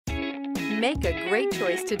Make a great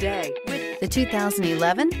choice today with the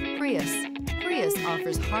 2011 Prius. Prius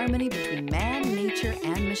offers harmony between man, nature,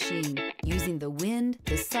 and machine. Using the wind,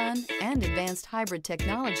 the sun, and advanced hybrid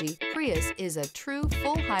technology, Prius is a true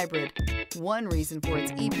full hybrid. One reason for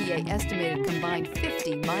its EPA estimated combined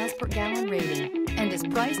 50 miles per gallon rating and is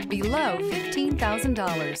priced below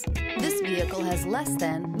 $15,000. This vehicle has less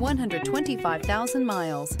than 125,000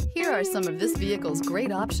 miles. Here are some of this vehicle's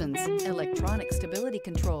great options: electronic stability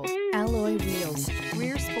control, alloy wheels,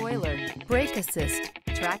 rear spoiler, brake assist,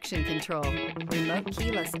 traction control, remote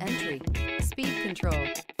keyless entry, speed control,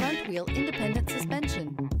 front wheel independent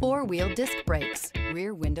suspension, four-wheel disc brakes,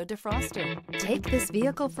 rear window defroster. Take this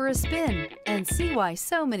vehicle for a spin and see why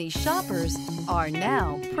so many shoppers are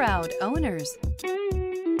now proud owners.